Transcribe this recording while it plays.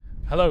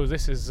Hello,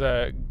 this is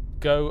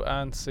Go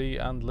and See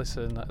and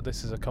Listen.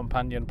 This is a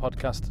companion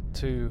podcast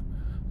to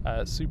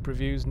Soup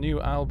Review's new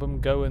album,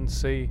 Go and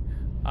See.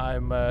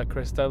 I'm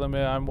Chris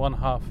Delamere. I'm one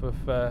half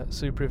of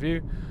Soup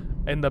Review.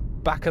 In the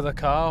back of the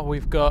car,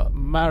 we've got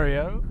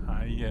Mario.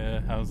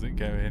 Hi, how's it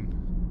going?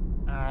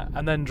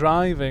 And then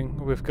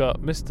driving, we've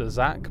got Mr.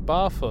 Zach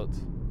Barfoot.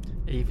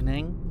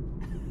 Evening.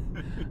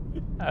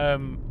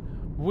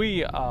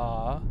 We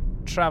are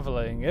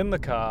travelling in the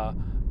car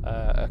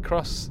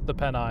across the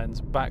Pennines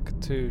back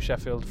to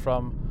Sheffield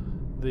from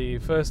the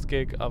first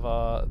gig of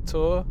our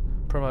tour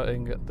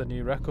promoting the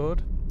new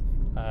record.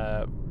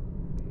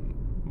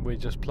 We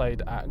just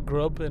played at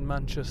Grub in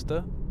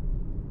Manchester,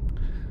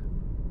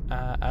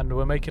 and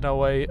we're making our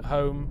way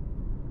home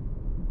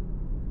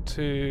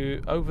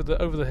to over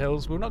the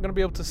hills. We're not going to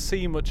be able to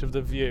see much of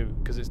the view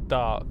because it's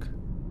dark.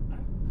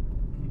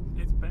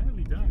 It's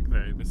barely dark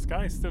though. The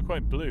sky's still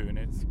quite blue, and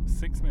it's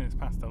 6 minutes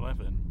past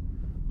 11.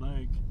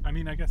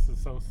 I guess the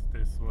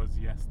solstice was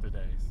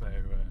yesterday, so...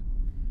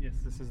 Yes,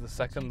 this is the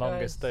second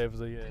longest day of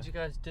the year. Did you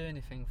guys do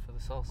anything for the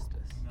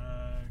solstice?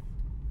 No.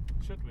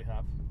 Should we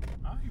have?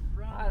 I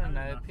don't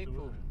know.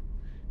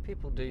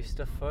 People do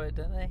stuff for it,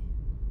 don't they?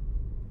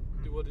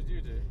 What did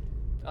you do?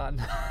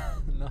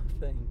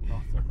 Nothing.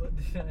 What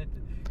did I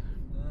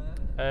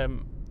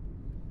do?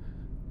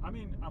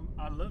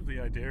 I love the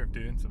idea of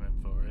doing something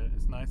for it.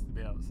 It's nice to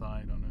be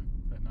outside on a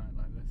night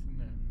like this,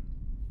 isn't it?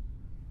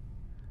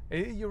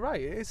 You're right.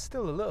 It is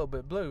still a little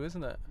bit blue,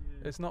 isn't it?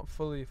 Yeah. It's not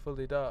fully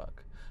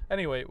dark.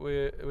 Anyway,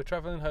 we're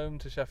travelling home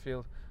to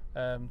Sheffield.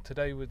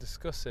 Today we're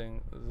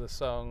discussing the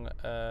song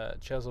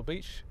Chesil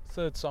Beach,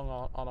 third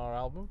song on our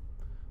album.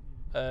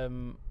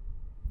 Go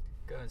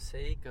and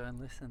see, go and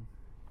listen.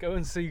 Go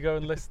and see, go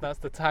and listen. That's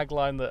the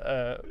tagline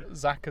that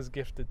Zach has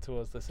gifted to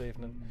us this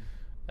evening.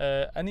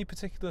 Any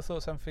particular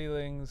thoughts and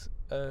feelings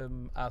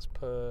as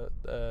per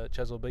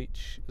Chesil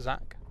Beach,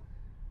 Zach?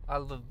 I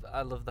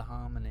love the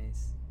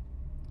harmonies.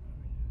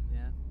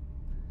 Yeah.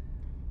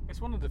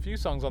 It's one of the few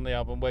songs on the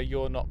album where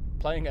you're not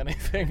playing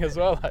anything as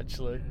well,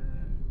 actually.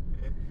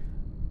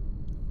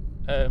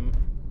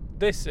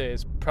 This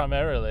is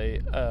primarily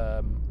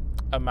a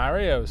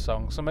Mario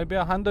song, so maybe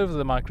I'll hand over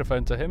the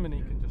microphone to him and he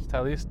can just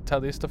tell you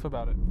stuff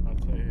about it. I'll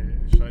tell you.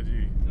 Should I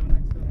do? Don't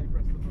accidentally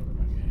press the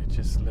button. Okay,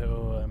 just a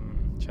little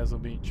Chesil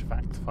Beach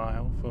fact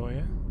file for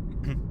you.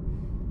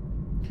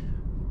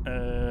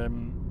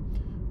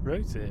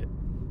 Wrote it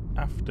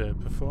after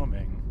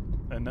performing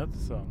another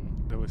song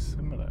that was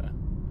similar,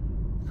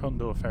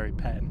 Condor Ferry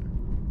Pen,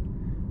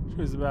 which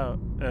was about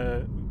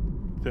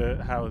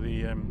how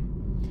the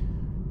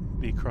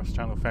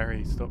cross-channel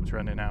ferry stopped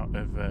running out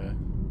of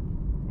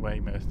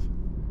Weymouth,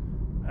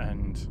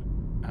 and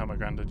how my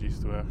granddad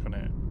used to work on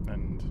it,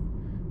 and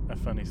a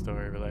funny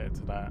story related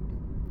to that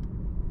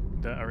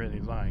I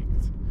really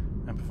liked,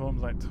 and performed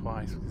like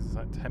twice because it's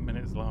like 10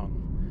 minutes long,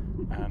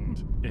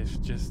 and it's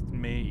just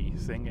me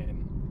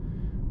singing.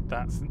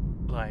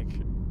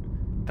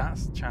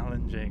 That's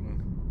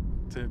challenging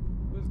to. It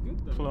was good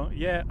though.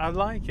 Yeah, I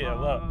like it a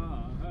lot.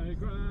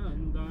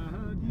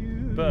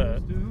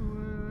 But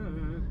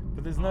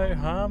there's no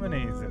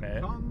harmonies in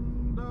it.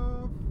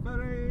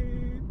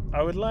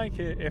 I would like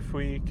it if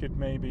we could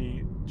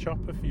maybe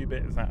chop a few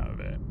bits out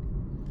of it,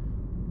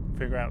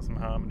 figure out some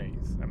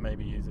harmonies, and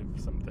maybe use it for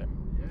something.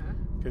 Yeah.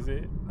 Because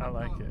I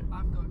like it.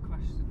 I've got a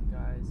question,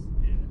 guys.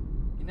 Yeah.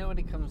 You know, when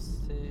it comes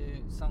to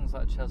songs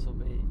like Chesil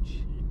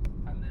Beach,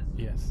 and there's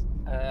Yes.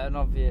 an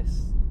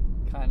obvious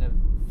kind of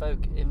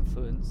folk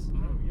influence.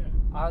 Oh yeah.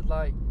 I'd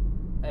like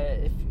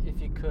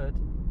if you could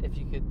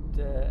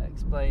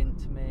explain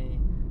to me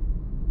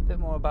a bit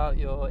more about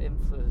your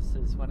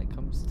influences when it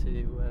comes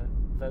to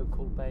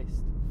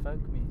vocal-based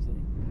folk music.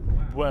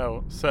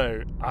 Well,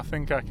 so I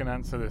think I can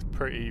answer this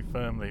pretty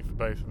firmly for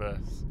both of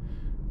us.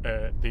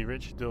 The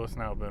Richard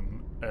Dawson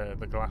album,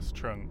 The Glass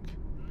Trunk,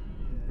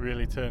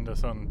 really turned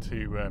us on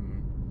to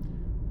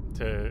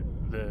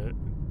the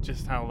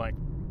just how like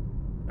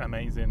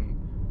amazing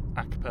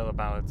a cappella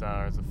ballads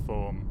are as a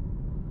form.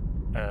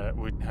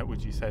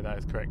 Would you say that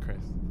is correct,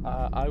 Chris?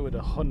 I would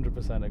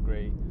 100%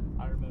 agree.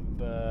 I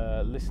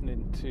remember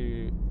listening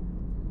to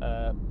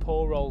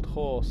Poor Old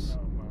Horse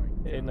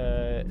in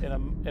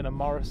a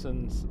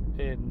Morrison's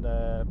in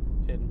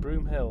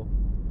Broomhill,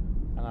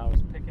 and I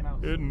was picking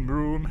out in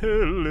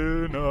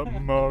Broomhill in a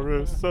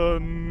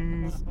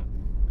Morrison's.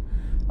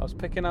 I was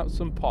picking out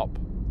some pop.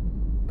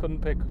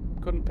 Couldn't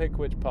pick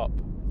which pop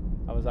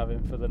I was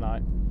having for the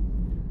night.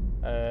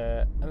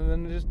 And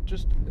then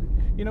just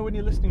you know, when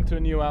you're listening to a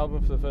new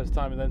album for the first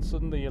time, and then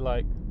suddenly you're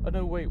like, oh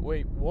no, wait,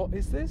 what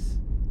is this?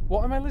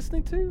 What am I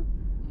listening to?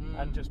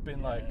 And just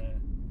being like,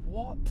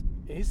 what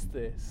is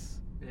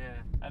this?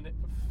 Yeah. And it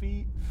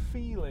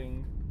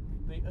feeling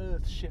the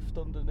earth shift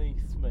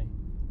underneath me,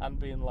 and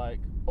being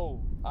like,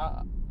 oh,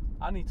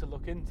 I need to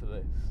look into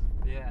this.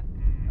 Yeah.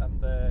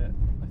 And I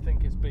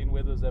think it's been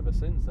with us ever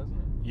since, hasn't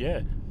it?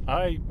 Yeah,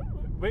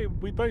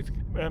 we both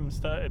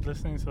started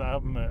listening to the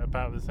album at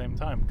about the same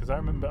time, because I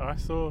remember I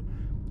saw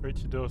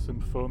Richard Dawson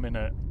performing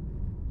at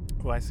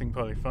Why Sing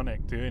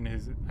Polyphonic doing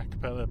his a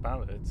cappella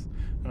ballads,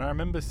 and I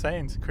remember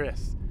saying to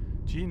Chris,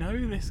 "Do you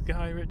know this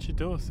guy Richard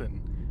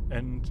Dawson?"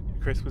 And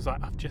Chris was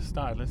like, "I've just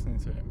started listening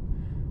to him."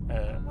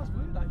 That's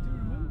weird. I do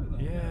remember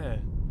that. Yeah,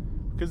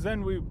 because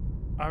then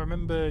I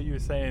remember you were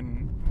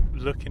saying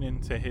looking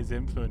into his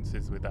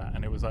influences with that,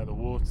 and it was like the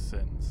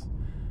Watersons,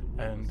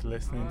 and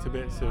listening to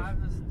bits of.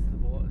 I've listened to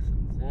the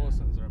Watersons. Yeah.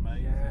 Watersons are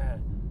amazing. Yeah,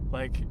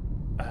 like,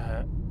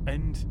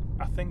 and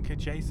I think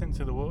adjacent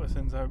to the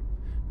Watersons,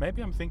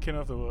 maybe I'm thinking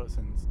of the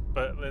Watersons,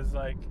 but there's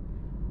like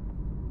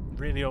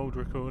really old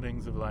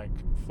recordings of like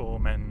 4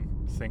 men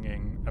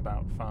singing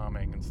about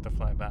farming and stuff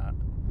like that.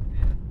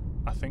 Yeah.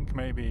 I think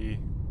maybe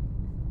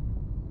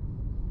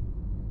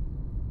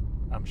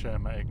I'm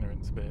showing my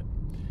ignorance a bit,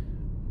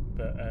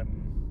 but I'd say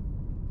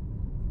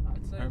I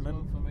as well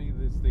remember- for me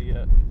there's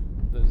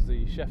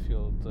the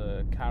Sheffield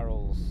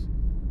carols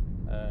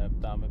that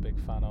I'm a big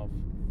fan of.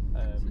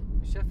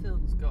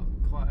 Sheffield's got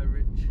quite a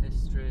rich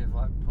history of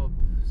like pub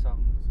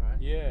songs, right?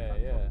 Yeah,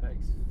 like yeah.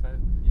 Pub-based folk.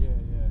 Yeah.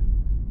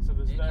 So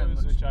there's You know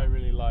those much which I about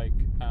really like,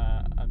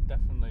 and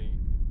definitely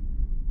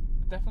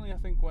I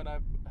think when I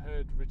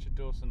heard Richard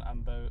Dawson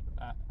and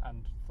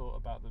thought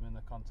about them in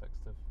the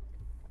context of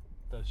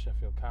those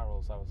Sheffield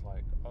carols, I was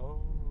like,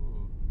 oh,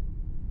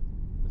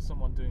 there's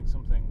someone doing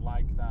something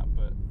like that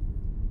but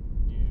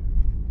new.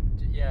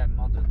 Yeah,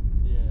 modern.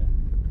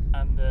 Yeah,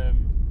 and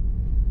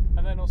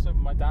then also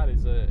my dad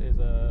is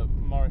a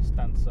Morris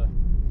dancer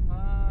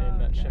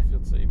in Okay.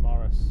 Sheffield City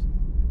Morris,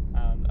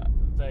 and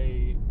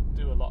they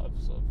do a lot of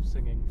sort of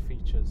singing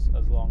features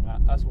as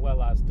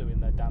well as doing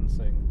their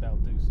dancing. They'll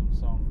do some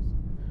songs.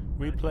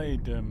 we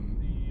played. I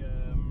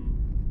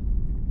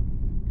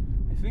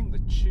think the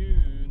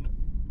tune.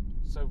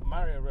 So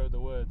Mario wrote the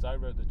words. I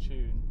wrote the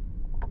tune.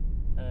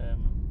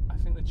 I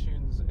think the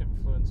tune's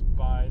influenced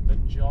by the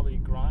Jolly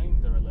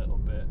Grinder a little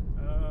bit.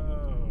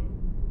 Oh,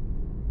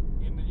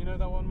 You know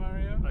that one,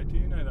 Mario? I do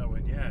know that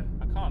one. Yeah.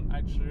 I can't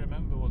actually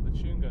remember what the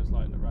tune goes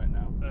like right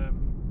now. But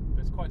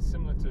it's quite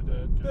similar to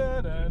the.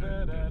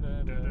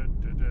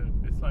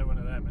 It's like one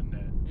of them, isn't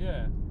it?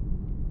 Yeah.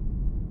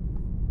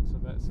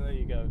 So there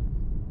you go.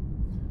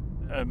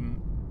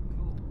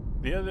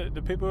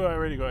 The people who I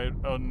really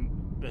got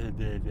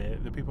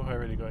the people who I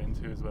really got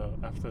into as well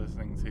after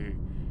listening to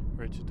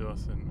Richard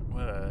Dawson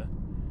were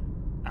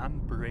Anne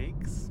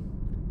Briggs.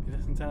 You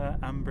listen to that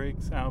Anne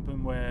Briggs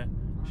album where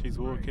she's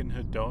walking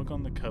her dog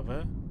on the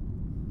cover?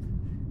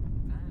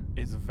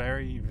 It's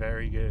very,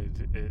 very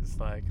good. It's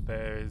like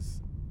there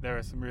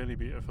are some really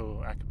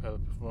beautiful a cappella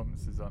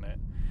performances on it,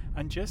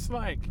 and just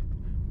like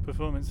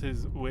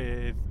performances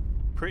with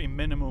pretty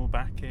minimal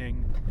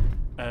backing,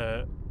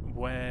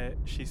 where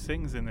she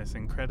sings in this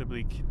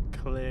incredibly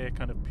clear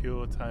kind of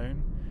pure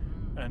tone,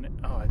 and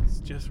it's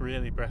just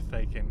really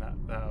breathtaking, that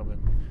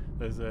album.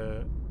 There's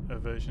a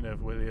version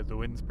of Willie of the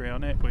Winsbury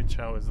on it, which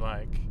I was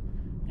like,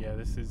 yeah,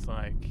 this is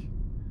like,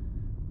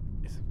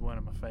 it's one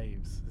of my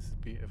faves. This is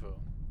beautiful.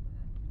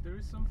 There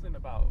is something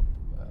about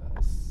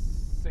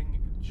singing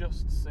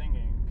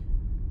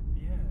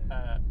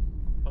Yeah.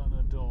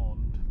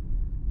 unadorned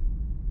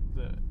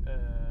that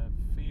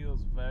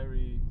feels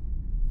very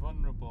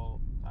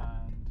vulnerable,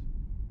 and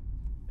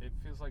it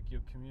feels like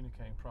you're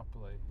communicating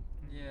properly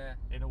Yeah.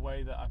 in a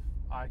way that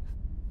I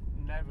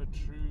never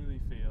truly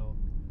feel.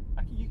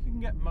 You can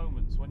get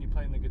moments when you're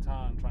playing the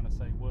guitar and trying to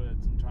say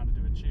words and trying to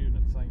do a tune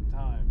at the same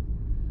time.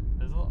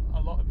 There's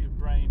a lot of your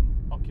brain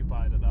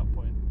occupied at that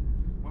point.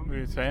 When We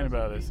were saying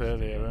about this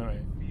earlier,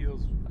 weren't we?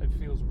 It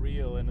feels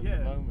real, and in Yeah.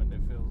 the moment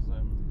it feels.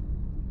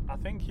 I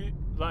think you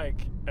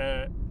like.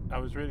 I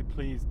was really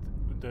pleased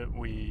that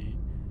we.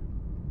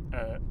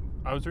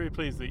 I was really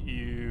pleased that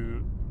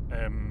you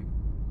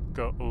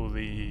got all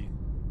the.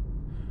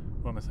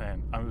 What am I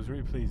saying? I was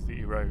really pleased that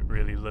you wrote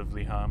really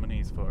lovely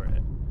harmonies for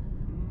it,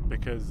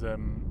 because I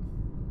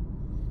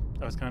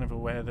was kind of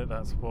aware that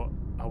that's what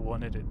I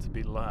wanted it to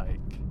be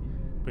like,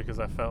 because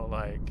I felt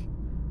like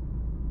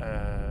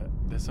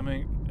there's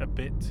something a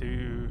bit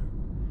too.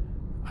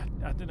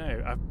 I don't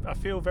know. I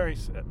feel very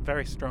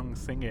very strong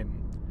singing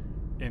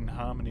in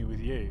harmony with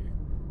you,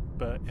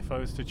 but if I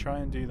was to try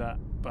and do that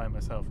by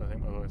myself, I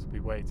think my voice would be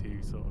way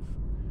too sort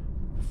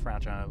of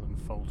fragile and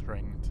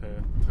faltering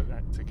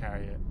to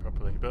carry it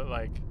properly. But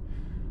like,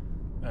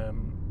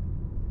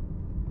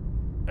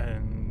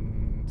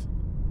 and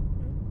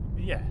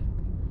yeah.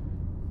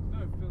 No,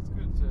 it feels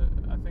good.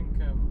 I think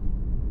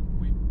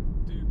we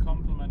do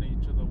complement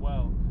each other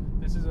well.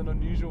 This is an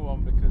unusual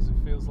one because it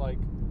feels like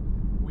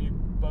we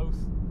both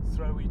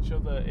throw each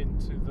other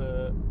into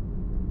the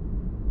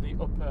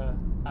upper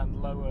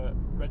and lower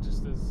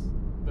registers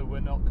that we're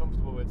not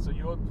comfortable with. So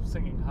you're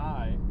singing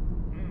high,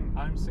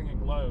 I'm singing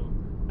low,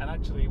 and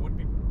actually it would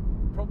be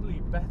probably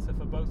better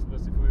for both of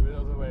us if we were the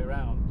other way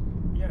around.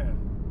 Yeah.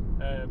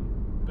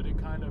 But it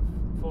kind of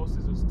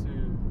forces us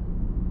to.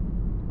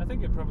 I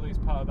think it probably is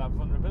part of that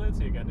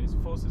vulnerability again. It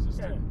forces us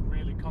to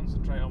really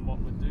concentrate on what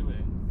we're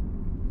doing.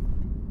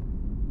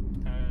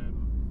 And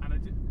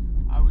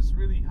I was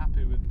really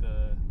happy with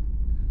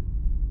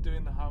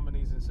doing the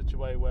harmonies in such a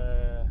way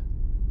where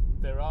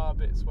there are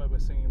bits where we're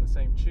singing the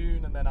same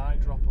tune, and then I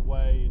drop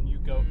away and you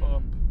go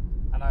up,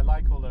 and I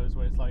like all those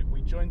where it's like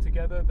we join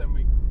together, then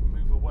we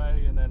move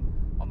away, and then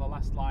on the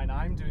last line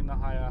I'm doing the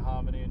higher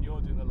harmony and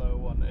you're doing the lower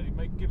one, and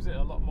it gives it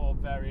a lot more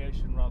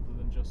variation rather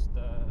than just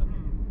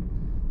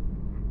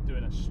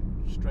doing a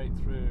straight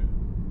through,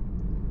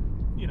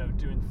 you know,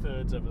 doing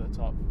thirds over the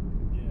top.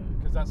 Yeah.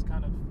 Because that's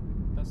kind of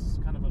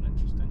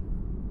uninteresting.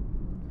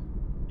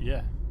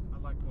 Yeah. I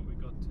like what we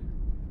got to.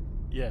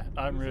 Yeah,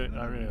 I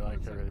really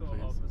like it. Really thought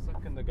pleased. of a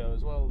second ago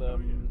as well.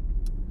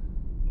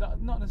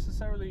 Not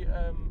necessarily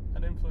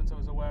an influence I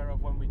was aware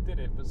of when we did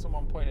it, but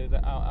someone pointed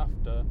it out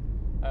after.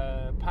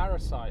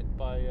 Parasite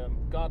by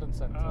Garden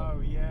Centre. Oh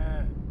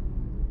yeah.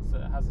 So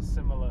it has a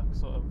similar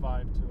sort of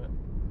vibe to it.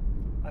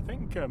 I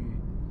think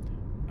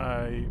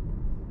I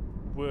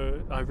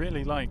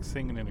really like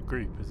singing in a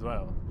group as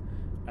well,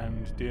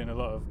 and doing a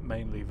lot of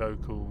mainly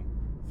vocal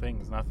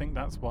things, and I think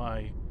that's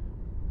why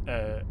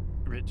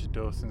Richard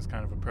Dawson's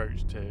kind of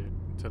approach to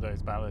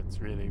those ballads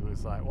really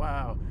was like,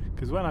 wow,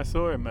 because when I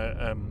saw him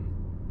at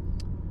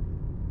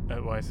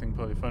Why Sing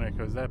Polyphonic,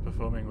 I was there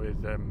performing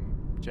with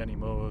Jenny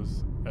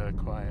Moore's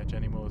choir,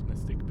 Jenny Moore's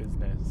Mystic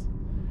Business,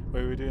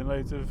 where we were doing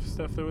loads of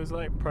stuff that was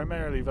like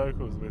primarily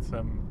vocals with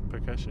some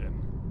percussion,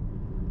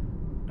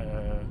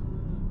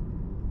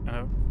 and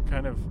I'm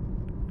kind of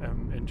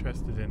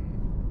interested in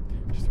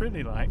just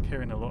really like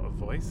hearing a lot of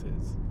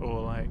voices,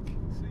 or like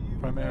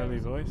primarily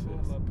voices.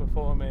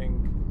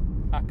 Performing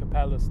a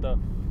cappella stuff.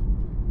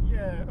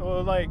 Yeah,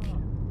 or like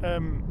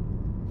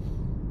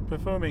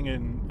performing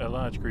in a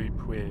large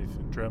group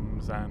with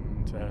drums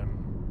and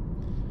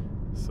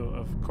sort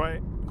of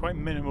quite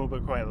minimal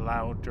but quite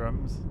loud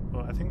drums.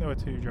 Well, I think there were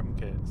 2 drum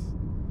kits.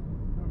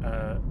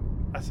 I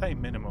say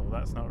minimal,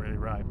 that's not really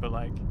right, but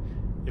like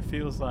it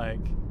feels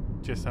like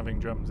just having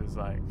drums is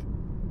like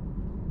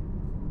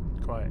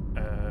quite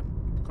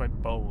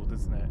bold,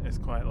 isn't it? It's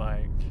quite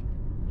like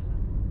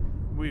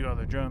we got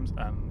the drums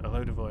and a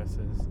load of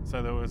voices,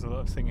 so there was a lot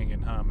of singing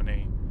in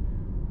harmony.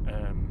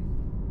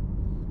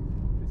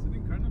 It's an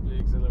incredibly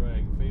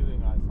exhilarating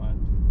feeling, I find.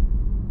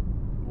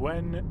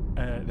 When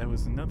there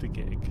was another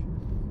gig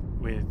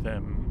with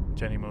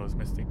Jenny Moore's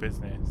Mystic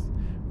Business,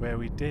 where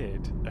we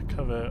did a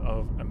cover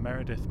of a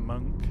Meredith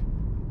Monk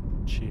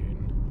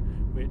tune,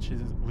 which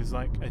was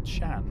like a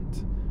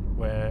chant,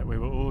 where we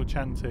were all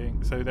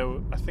chanting.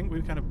 So I think we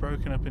were kind of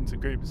broken up into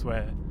groups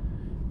where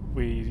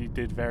we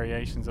did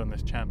variations on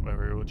this chant, where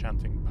we were all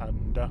chanting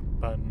panda,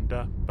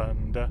 panda,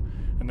 panda,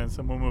 and then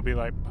someone would be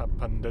like pa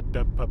panda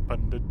da pa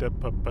panda da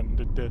pa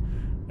panda da,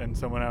 and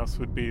someone else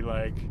would be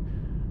like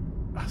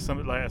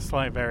something like a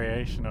slight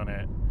variation on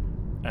it.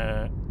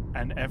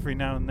 And every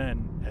now and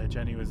then,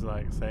 Jenny was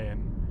like saying,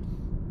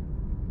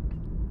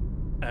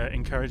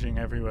 encouraging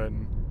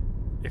everyone,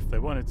 if they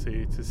wanted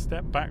to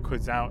step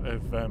backwards out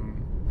of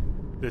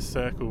this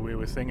circle we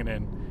were singing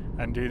in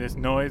and do this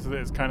noise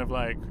that's kind of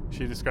like,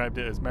 she described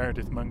it as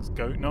Meredith Monk's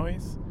goat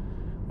noise,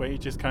 where you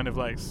just kind of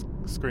like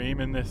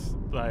scream in this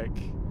like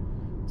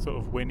sort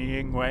of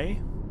whinnying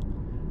way.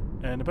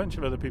 And a bunch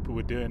of other people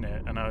were doing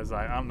it, and I was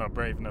like, I'm not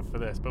brave enough for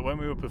this. But when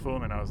we were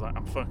performing, I was like,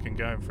 I'm fucking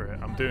going for it.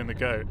 I'm doing the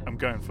goat. I'm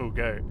going full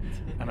goat.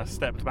 And I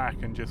stepped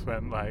back and just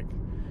went like,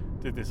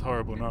 did this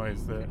horrible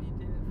noise that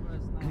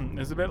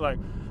it's a bit like.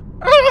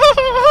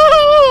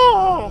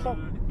 I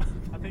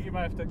think you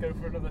might have to go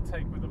for another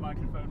take with the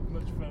microphone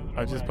much further away.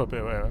 I just pop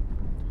it away.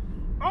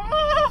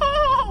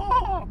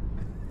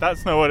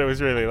 That's not what it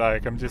was really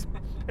like.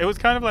 It was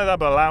kind of like that,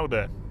 but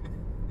louder.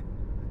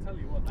 I tell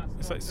you what, that's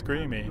it's not like the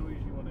screamy. kind of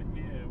noise you want to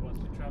hear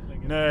whilst you're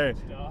travelling in No, the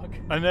pitch dark.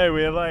 I know,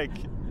 we're like,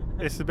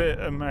 it's a bit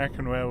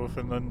American Werewolf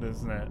in London,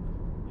 isn't it?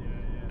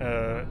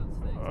 Yeah.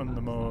 On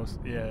the moors,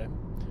 yeah.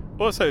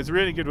 Also, it's a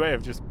really good way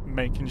of just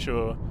making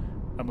sure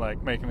I'm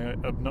like making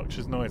an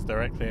obnoxious noise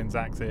directly in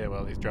Zach's ear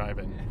while he's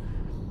driving.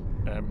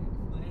 My ears are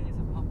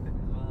popping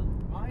as well.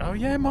 Oh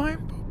yeah,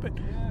 mine popping.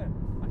 Yeah,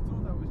 I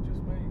thought that was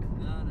just me.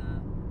 No.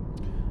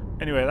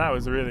 Anyway, that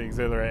was a really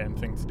exhilarating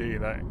thing to do,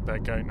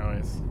 that goat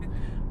noise.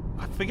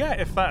 I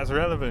forget if that's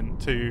relevant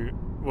to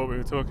what we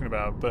were talking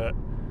about, but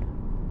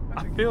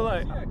I feel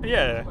like,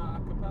 yeah. About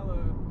a cappella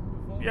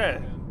performance. Yeah,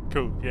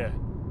 cool, yeah.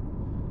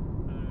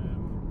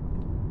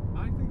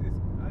 I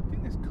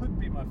think this could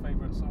be my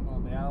favourite song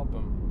on the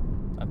album.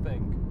 I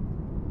think.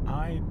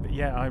 I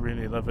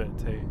really love it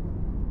too.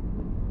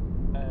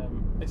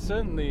 It's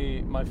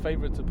certainly my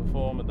favourite to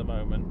perform at the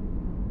moment.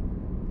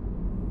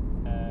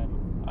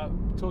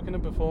 Talking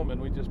of performing,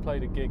 we just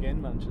played a gig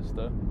in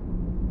Manchester.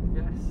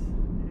 Yes.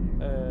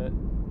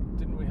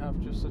 Didn't we have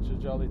just such a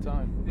jolly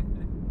time?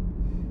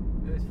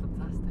 It was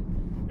fantastic.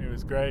 It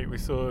was great. We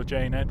saw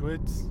Jane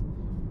Edwards.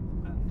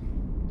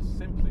 And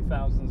simply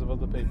thousands of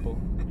other people.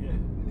 Yeah.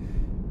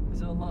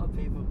 So a lot of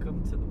people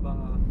come to the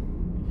bar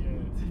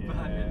to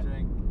buy a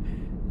drink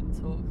and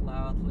talk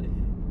loudly.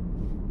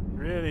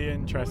 Really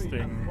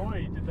interesting.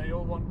 Boy, did they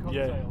all want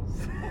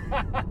cocktails.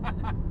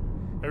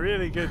 A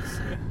really good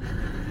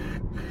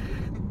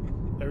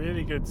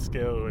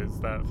skill is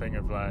that thing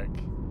of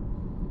like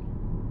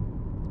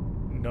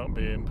not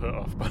being put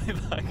off by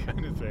that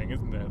kind of thing,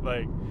 isn't it?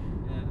 Like,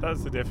 Yeah.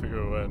 That's the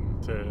difficult one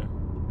to.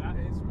 That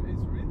is,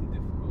 it's really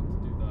difficult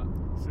to do that.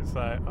 So it's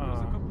like, There was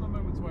a oh, couple of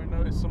moments where I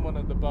noticed someone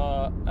at the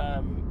bar.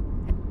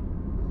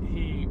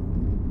 He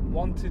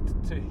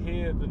wanted to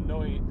hear the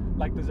noise.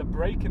 Like there's a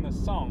break in the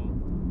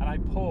song, and I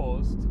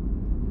paused,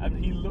 and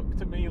he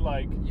looked at me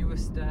like. You were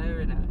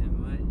staring at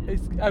him, weren't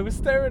you? I was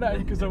staring at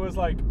him because I was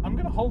like, I'm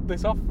gonna hold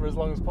this off for as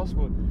long as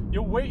possible.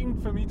 You're waiting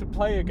for me to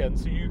play again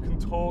so you can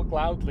talk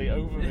loudly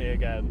over me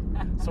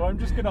again. So I'm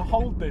just gonna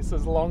hold this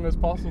as long as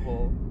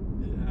possible.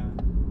 Yeah.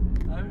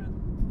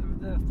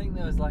 I think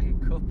there was like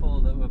a couple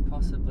that were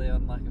possibly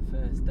on like a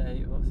first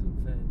date or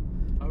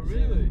something. Oh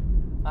really?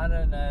 I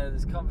don't know.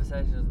 There's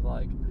conversations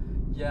like,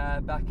 yeah,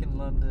 back in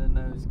London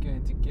I was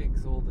going to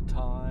gigs all the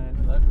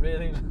time, like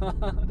really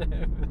loud.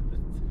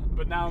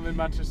 But now I'm in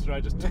Manchester, I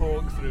just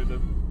talk through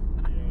them.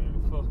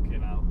 Yeah,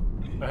 fucking hell.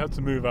 I had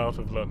to move out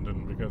of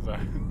London because I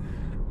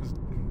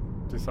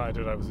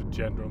decided I was a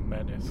general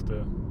menace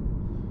to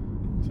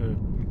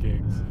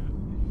gigs.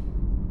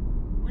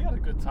 We had a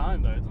good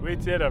time though, didn't we? We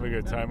did have a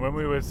good time. When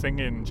we were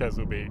singing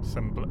Chesil Beach,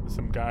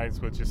 some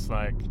guys were just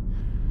like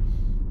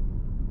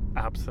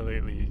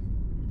absolutely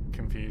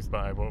confused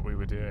by what we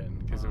were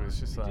doing because it was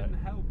just it like.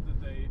 didn't help that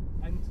they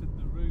entered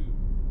the room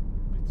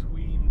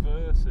between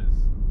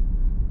verses.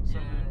 So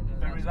Yeah, no,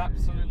 there is that's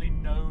true, absolutely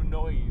no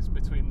noise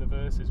between the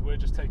verses. We're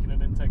just taking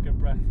an intake of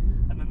breath,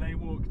 and then they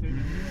walked in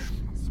and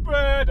went,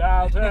 spread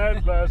out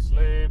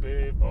endlessly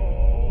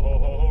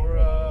before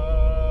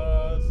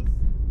us.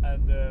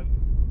 And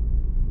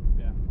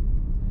yeah,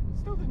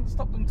 still didn't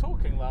stop them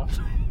talking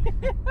loudly.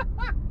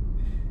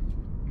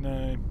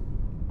 No.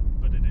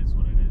 But it is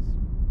what it is.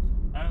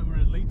 We're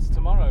at Leeds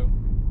tomorrow.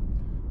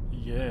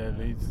 Yeah,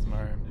 Leeds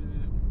tomorrow.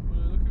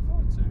 We're looking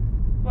forward to.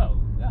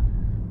 Well, yeah.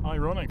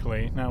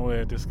 Ironically, now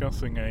we're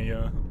discussing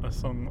a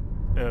song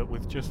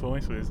with just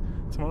voices.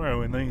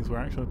 Tomorrow in Leeds, we're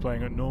actually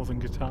playing at Northern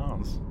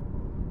Guitars.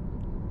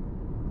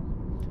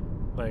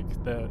 Like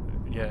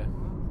yeah.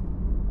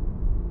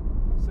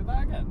 Say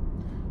that again.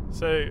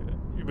 So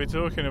we're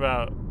talking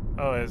about.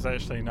 Oh, it's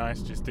actually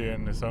nice just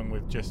doing the song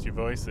with just your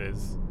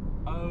voices.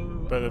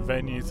 But the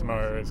venue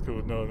tomorrow is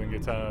called Northern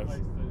Guitars. Well,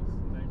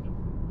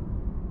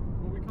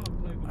 we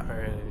can't play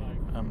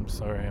them. I'm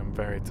sorry, I'm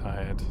very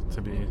tired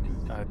to be.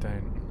 I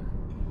don't.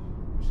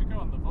 We should go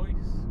on The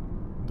Voice.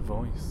 The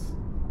Voice.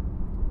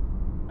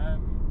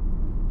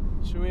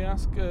 Should we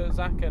ask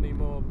Zach any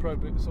more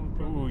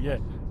Ooh, yeah.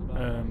 questions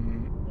about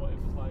what it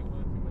was like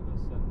working with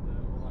us and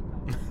all that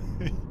kind of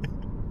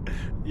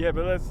stuff? Yeah,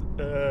 but let's.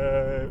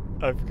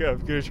 I'm going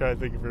to try and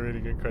think of a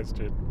really good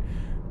question.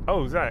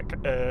 Oh, Zach,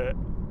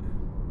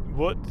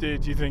 what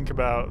did you think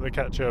about the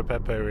cacio e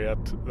pepe we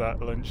had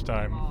that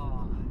lunchtime?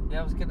 Oh,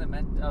 yeah, I was gonna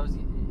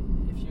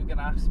if you were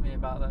gonna ask me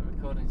about that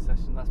recording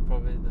session, that's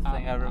probably the thing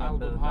I remember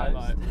album the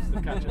highlight most. was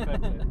the cacio e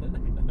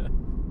pepe.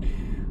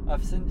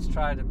 I've since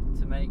tried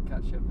to make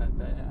cacio e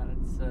pepe, and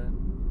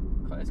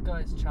it's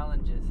got its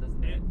challenges,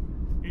 hasn't it?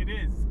 It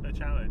is a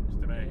challenge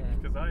to make Yeah.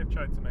 because I've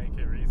tried to make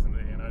it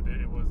recently and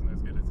it wasn't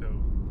as good at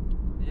all.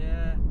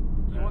 Yeah.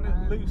 You want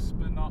it loose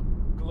but not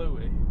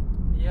gluey.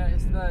 Yeah,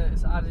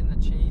 it's adding the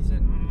cheese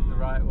in the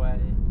right way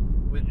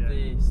with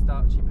the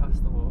starchy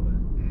pasta water.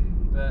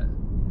 But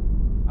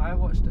I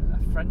watched a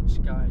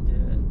French guy do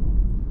it,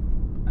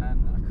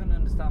 and I couldn't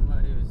understand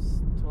what he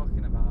was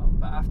talking about.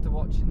 But after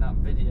watching that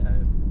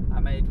video, I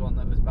made one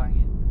that was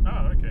banging.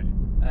 Oh, okay.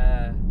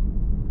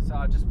 So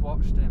I just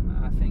watched him,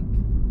 and I think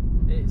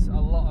it's a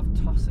lot of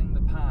tossing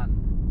the pan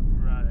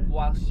Right.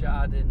 whilst you're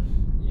adding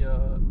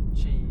your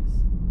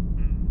cheese.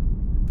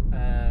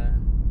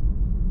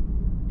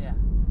 Yeah.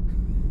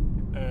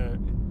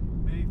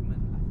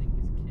 Movement, I think,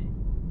 is key.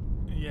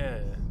 Yeah.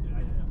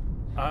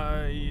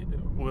 I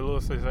will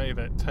also say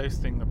that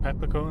toasting the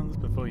peppercorns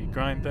before you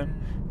grind them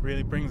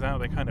really brings out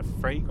the kind of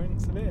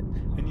fragrance of it.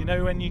 And you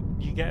know when you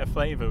get a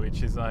flavour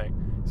which is like,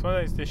 it's one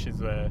of those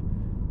dishes where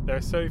there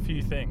are so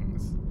few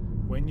things,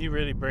 when you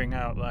really bring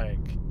out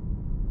like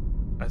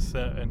a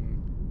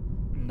certain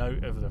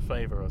note of the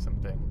flavour or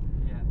something,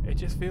 it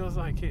just feels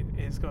like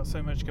it's got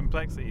so much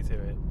complexity to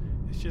it.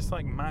 It's just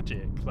like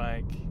magic,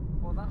 like...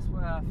 Well, that's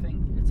where I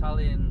think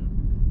Italian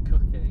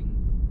cooking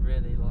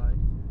really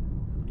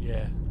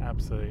Yeah,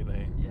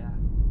 absolutely. yeah.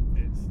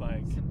 It's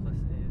like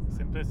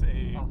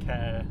simplicity, Oh.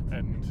 care,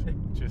 and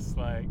just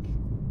like,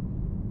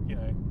 you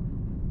know,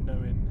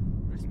 knowing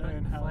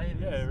how,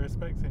 flavours.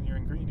 respecting your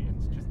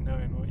ingredients, just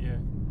knowing what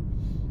you're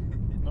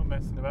not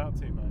messing about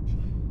too much.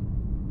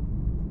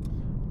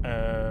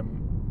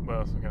 What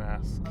else am I gonna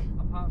ask?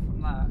 Apart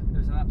from that, it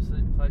was an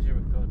absolute pleasure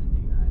recording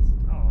you guys.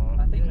 Oh,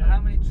 I think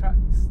how many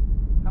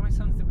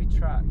songs did we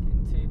track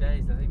in 2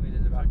 days? I think we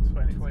did about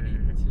Like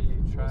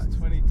 22 tracks.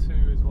 22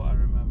 is what I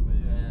remember.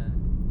 Yeah.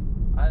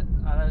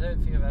 I don't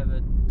think I've ever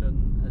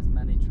done as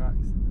many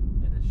tracks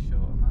in a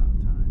short amount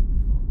of time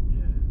before.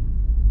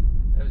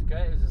 Yeah. It was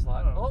great. It was just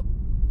like, oh,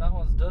 that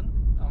one's done.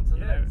 On to the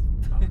next.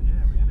 Oh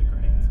yeah, we had a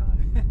great time.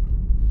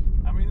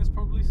 I mean, there's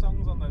probably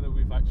songs on there that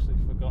we've actually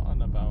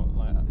forgotten about.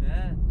 Like,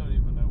 Yeah. I don't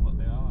even know what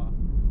they are.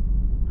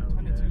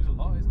 22 is a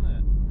lot, isn't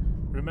it?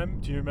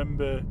 Do you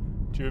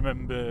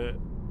remember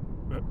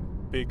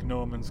Big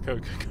Norman's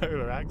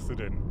Coca-Cola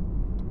accident?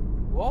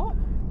 What?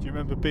 Do you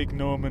remember Big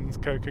Norman's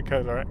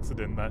Coca-Cola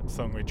accident, that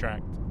song we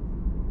tracked?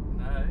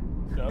 No.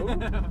 No.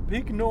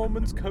 Big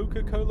Norman's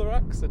Coca-Cola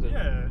accident.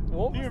 Yeah.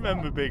 What Do you was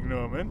remember that? Big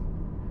Norman?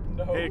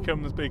 No. Here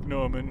comes Big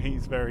Norman,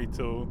 he's very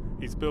tall.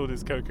 He spilled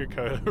his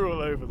Coca-Cola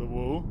all over the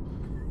wall.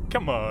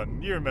 Come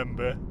on, you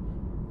remember.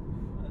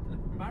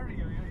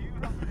 Mario,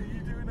 are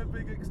you doing a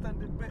big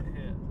extended bit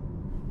here?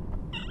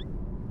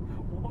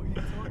 What are you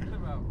talking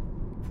about?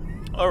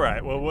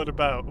 Alright, well what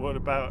about Wait,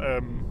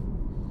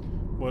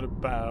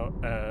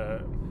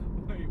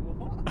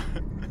 what?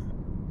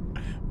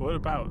 what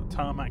about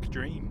Tarmac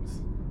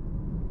Dreams?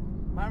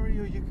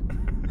 Mario,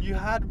 you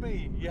had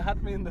me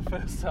in the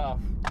first half.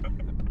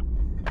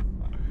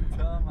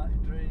 Tarmac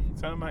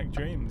Dreams. Tarmac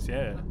Dreams,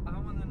 yeah. I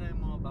want to know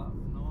more about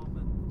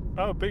Norman.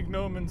 Oh, Big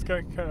Norman's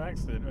Coca-Cola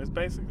accident. It was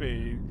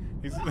basically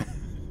he's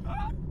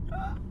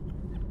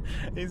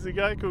he's a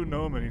guy called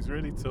Norman. He's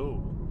really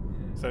tall,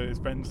 so his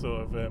friends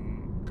sort of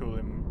call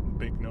him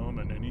Big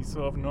Norman, and he's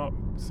sort of not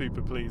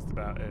super pleased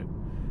about it.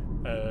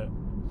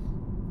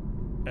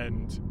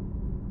 And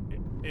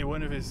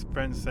one of his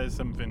friends says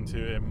something to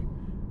him,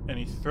 and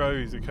he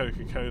throws a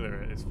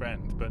Coca-Cola at his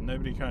friend, but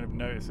nobody kind of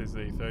notices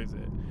that he throws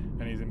it,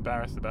 and he's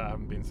embarrassed about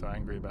having been so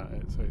angry about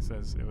it. So he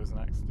says it was an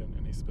accident,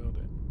 and he spilled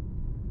it.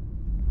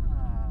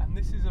 And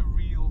this is a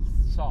real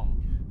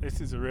song This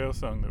is a real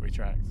song that we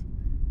tracked.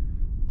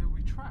 that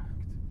we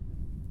tracked.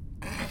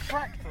 We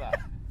tracked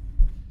that.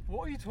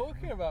 What are you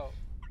talking about?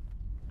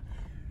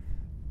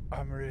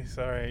 I'm really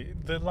sorry.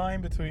 The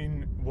line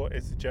between what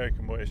is a joke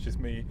and what is just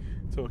me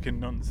talking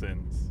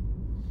nonsense.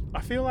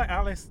 I feel like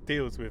Alice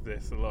deals with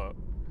this a lot.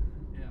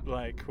 Yeah.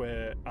 Like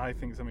where I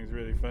think something's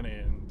really funny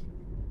and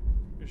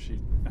she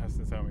has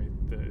to tell me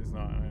that it's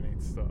not and I need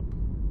to stop.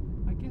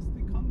 I guess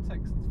the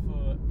context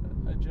for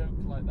a joke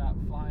like that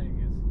flying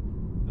is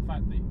the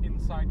fact that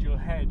inside your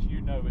head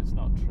you know it's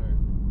not true.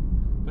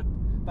 But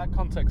that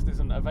context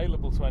isn't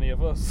available to any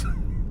of us.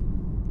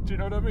 Do you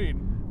know what I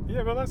mean?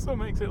 Yeah, but that's what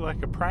makes it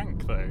like a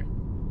prank though.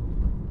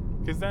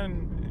 Because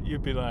then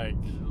you'd be like,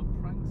 Little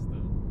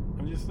prankster.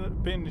 I'm just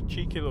being a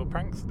cheeky little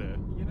prankster.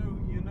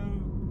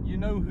 You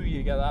know who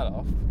you get that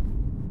off?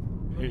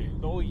 Who?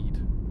 Lloyd.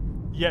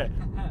 Yeah,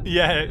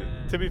 yeah.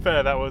 To be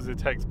fair, that was a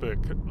textbook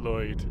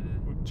Lloyd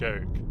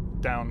joke,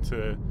 down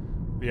to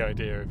the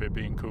idea of it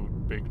being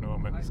called Big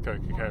Norman's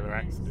Coca-Cola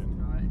accident.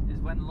 Right,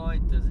 is when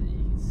Lloyd does it,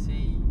 you can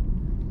see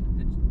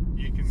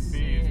You can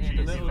see it his in cheeky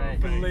his little face.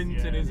 glint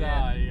in his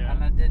eye, yeah.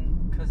 And I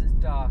didn't, because it's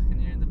dark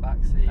and you're in the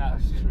back seat.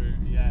 That's true.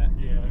 Yeah.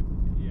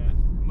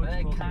 But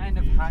it more kind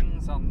of confusing.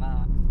 hangs on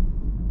that.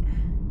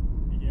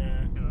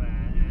 Yeah.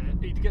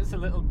 He gets a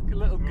little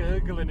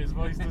gurgle in his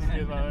voice, doesn't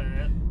he? Like,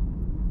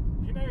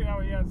 You know how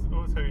he has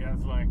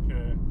like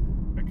a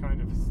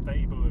kind of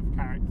stable of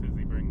characters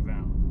he brings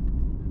out,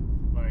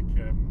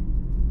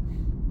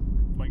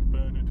 like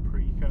Bernard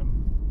Precum,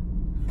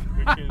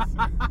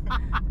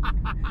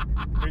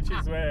 which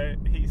is where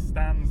he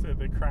stands at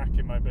the crack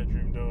in my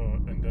bedroom door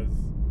and does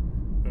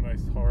the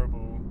most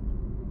horrible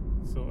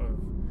sort of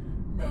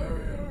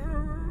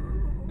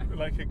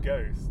like a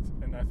ghost,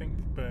 and I think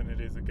Bernard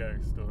is a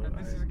ghost. Or and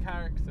this is a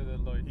character that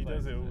Lloyd he plays,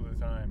 does it all isn't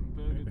the time.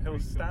 Bernard He'll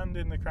Precum. stand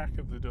in the crack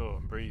of the door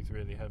and breathe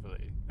really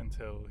heavily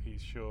until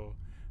he's sure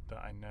that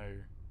I know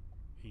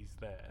he's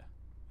there,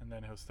 and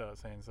then he'll start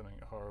saying something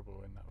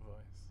horrible in that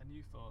voice. And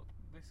you thought,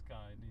 this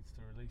guy needs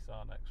to release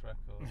our next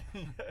record.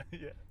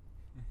 Yeah.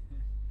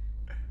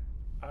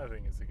 I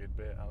think it's a good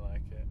bit. I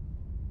like it.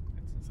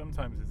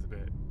 Sometimes it's a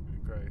bit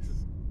gross.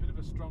 It's a bit of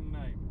a strong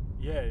name.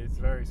 Yeah, it's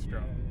very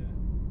strong. Yeah.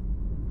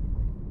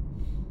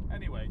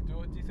 Anyway,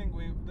 do you think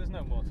there's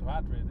no more to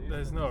add really? is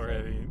There's there? not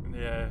really.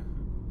 Yeah.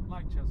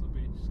 Like Chesil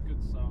Beach,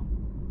 good song.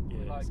 Yeah.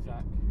 We like it's good.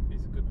 Zach,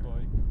 he's a good boy.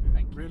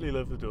 Thank you. Really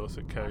love the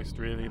Dorset Coast.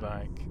 Really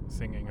like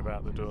singing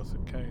about the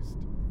Dorset Coast.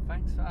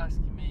 Thanks for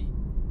asking me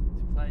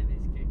to play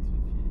these gigs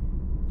with you.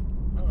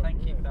 And Oh,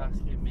 thank you yeah, for thank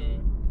asking you me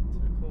to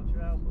record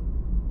your album.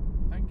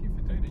 Thank you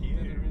for doing Thank it. You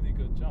did you. a really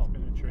good job. It's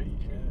been a treat.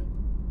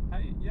 Yeah.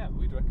 Hey, yeah,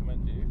 we'd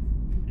recommend you.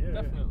 Yeah.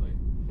 Definitely.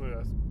 Well,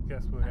 I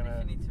guess we're And gonna.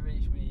 if you need to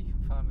reach me, you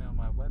can find me on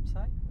my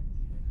website.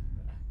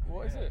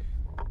 What is it?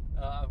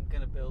 I'm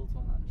going to build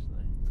one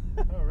actually.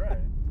 Oh right.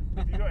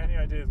 Have you got any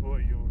ideas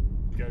what you'll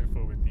go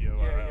for with the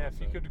URL? Yeah. If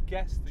you could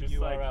guess the just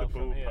URL like the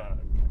from here. ballpark.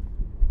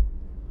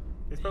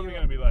 It's The probably URL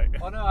going to be like.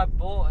 Oh no, I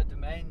bought a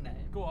domain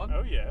name. Go on.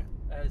 Oh yeah.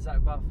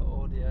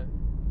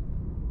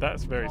 ZachBarfootAudio.com.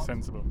 That's very What?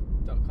 sensible.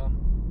 .com,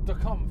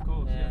 of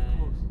course. Yeah, of Yeah.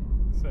 course.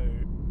 So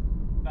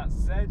That's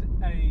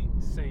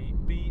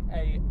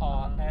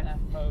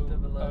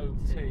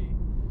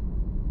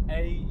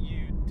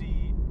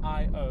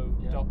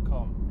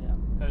ZACBARFOOTAUDIO.com. Yeah.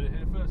 Heard it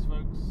here first,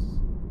 folks.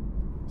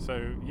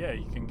 So yeah,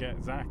 you can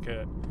get Zach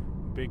at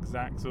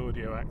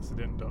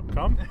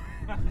bigzacksaudioaccident.com.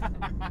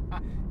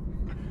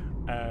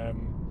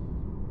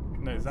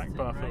 No, That's it, right.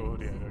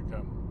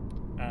 ZachBarfootAudio.com.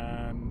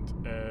 And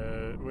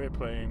we're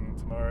playing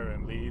tomorrow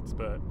in Leeds,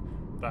 but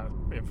that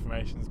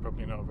information is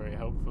probably not very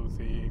helpful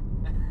to you.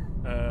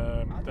 I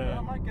don't know, I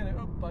Then might get it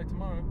up by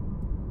tomorrow.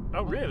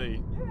 Oh,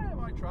 really? Yeah, I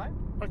might try.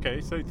 Okay,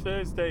 so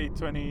Thursday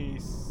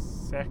 22nd,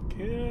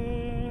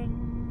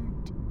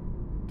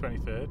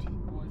 23rd.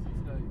 What is it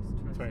today?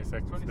 It's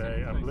 22nd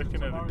today. I'm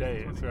looking at the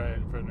date, it's right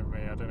in front of me.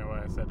 I don't know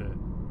why I said it.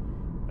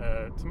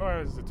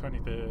 Tomorrow is the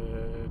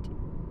 23rd.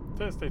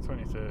 Thursday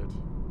 23rd.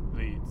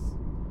 Leeds.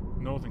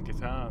 Northern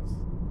Guitars.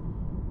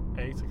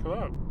 8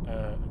 o'clock.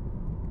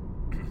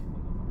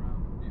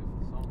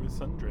 Beautiful song. With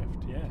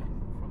Sundrift, yeah.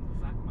 From the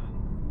Zach Man.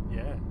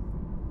 Yeah.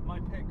 My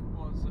pick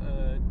was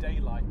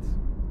Daylight.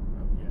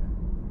 Oh, yeah.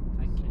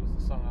 Thank It you. was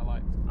the song I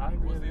liked. I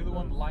And was really the other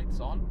one love- Lights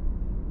On?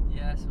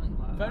 Yeah, something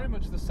like that. Very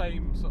much the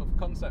same sort of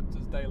concept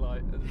as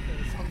Daylight as the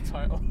song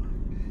title.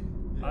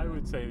 I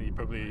would say that you're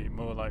probably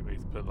more likely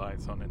to put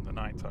lights on in the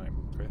night time,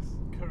 Chris.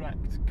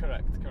 Correct. Yeah,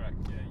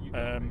 you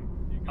got me.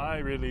 You got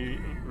I me.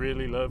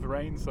 really love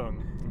Rain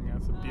Song. I think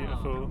that's a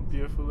Oh.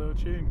 beautiful little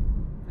tune.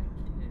 Thank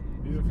you.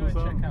 So Beautiful go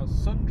song. check out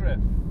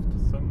Sundrift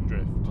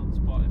Sundrift. on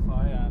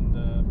Spotify and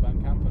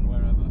Bandcamp and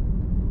wherever.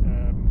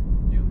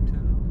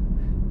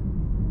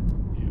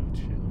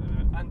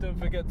 YouTube. And don't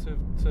forget to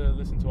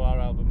listen to our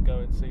album Go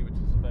and See, which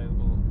is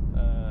available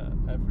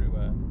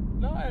everywhere.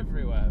 Not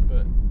everywhere,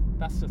 but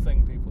that's the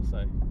thing people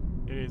say.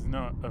 It is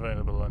not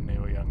available on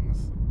Neil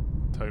Young's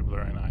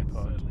Toblerone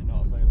iPod. Certainly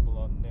not available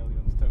on Neil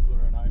Young's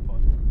Toblerone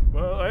iPod.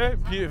 Well, I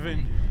hope you've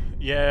been.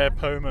 Yeah,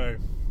 Pomo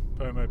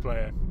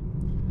player.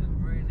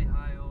 Really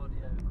high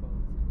audio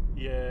quality.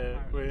 Yeah,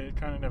 well, it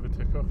kind of never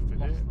took off,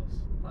 did it?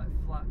 Lossless. Like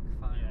FLAC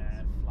files.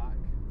 Yeah, FLAC.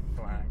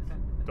 Flag.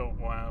 Dot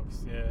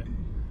wavs, yeah.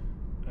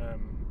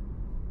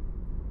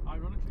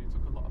 Ironically, it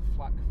took a lot of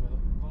flack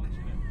for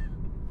launching it.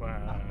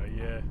 Wow,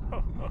 yeah.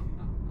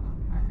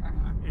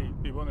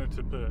 He wanted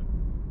to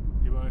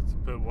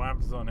put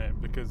wavs on it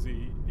because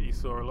he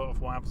saw a lot of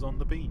wavs on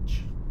the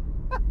beach.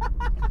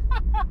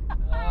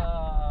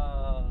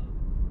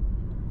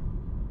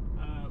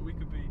 We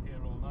could be here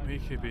all night. We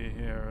doing could that. be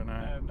here all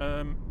night.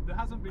 There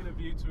hasn't been a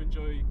view to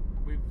enjoy.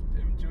 We've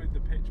enjoyed the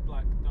pitch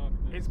black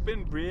darkness. It's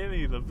been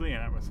really lovely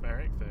and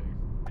atmospheric though.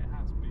 It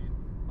has been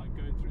like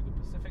going through the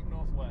Pacific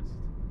Northwest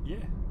Yeah.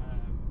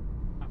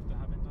 after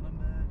having done a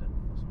murder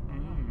or something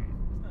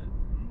like that,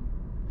 isn't it?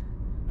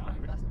 No,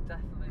 That's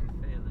definitely the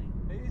feeling.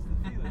 it is the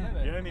feeling, isn't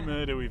it? The only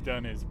murder we've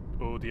done is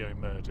audio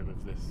murder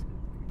with this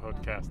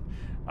podcast.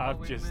 I've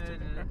we just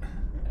murdered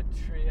a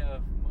trio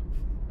of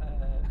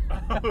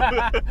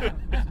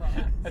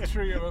a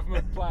trio of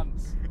mud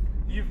plants.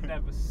 You've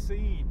never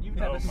seen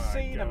Oh my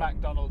a God.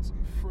 McDonald's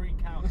freak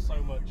out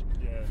so much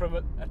Yeah. from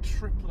a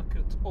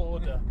triplicate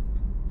order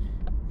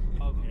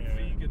of Yeah.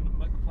 vegan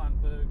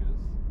McPlant burgers.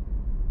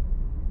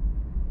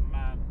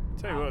 Man,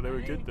 Tell you what, they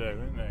were good though,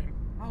 weren't they?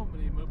 how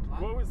many McPlants?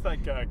 What was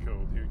that guy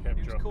called who kept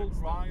He was dropping called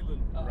stuff?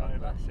 Ryland. Oh, Ryland,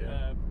 bless you.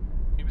 yeah.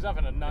 He was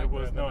having a nightmare. It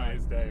was the not night.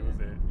 his day, was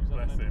it? He was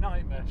Bless having a him.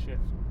 nightmare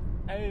shift.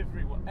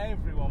 Everyone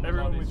was on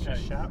Everyone his was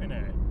just case. shouting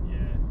at it. Yeah,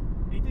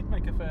 he did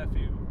make a fair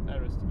few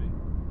errors to be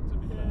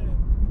fair.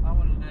 I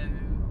want to know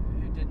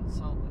who didn't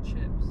salt the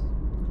chips.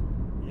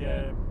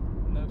 Yeah.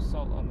 No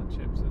salt on the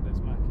chips at this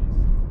Mackey's.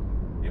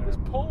 It was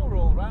poor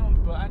all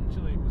round, but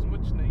actually it was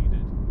much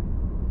needed.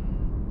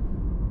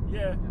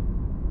 Yeah.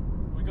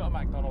 We got a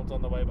McDonald's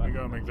on the way back. We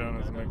got a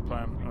McDonald's and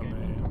McPlant on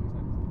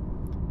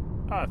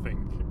the. I think,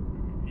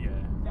 yeah,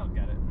 I'll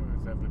get it. it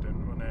was evident,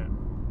 wasn't it?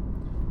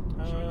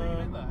 Should we leave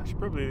it there? Should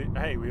probably.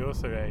 Hey, we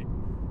also ate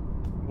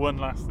one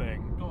last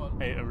thing. Go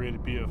on. Ate a really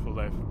beautiful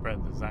loaf of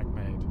bread that Zach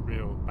made.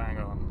 Real bang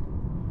on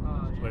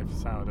Oh, yeah. loaf of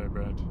sourdough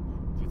bread.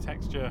 The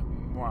texture,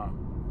 moi,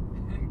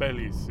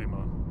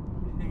 bellissimo,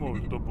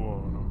 molto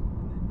buono.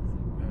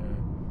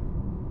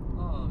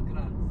 Oh,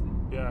 grazie.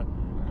 Yeah.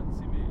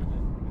 Fancy me.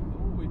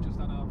 Oh, we just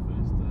had our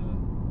first.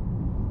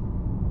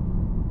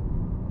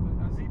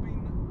 Has he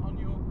been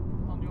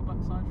on your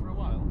backside for a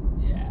while?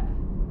 Yeah.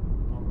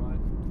 All right.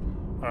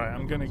 All right,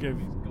 I'm gonna give.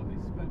 He's got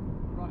his spec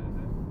right at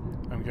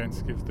it. I'm going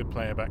to give the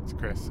player back to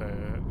Chris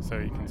so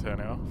he can turn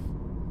it off.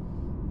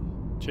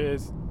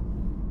 Cheers.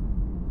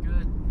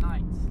 Good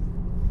night.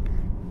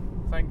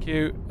 Thank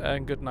you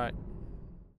and good night.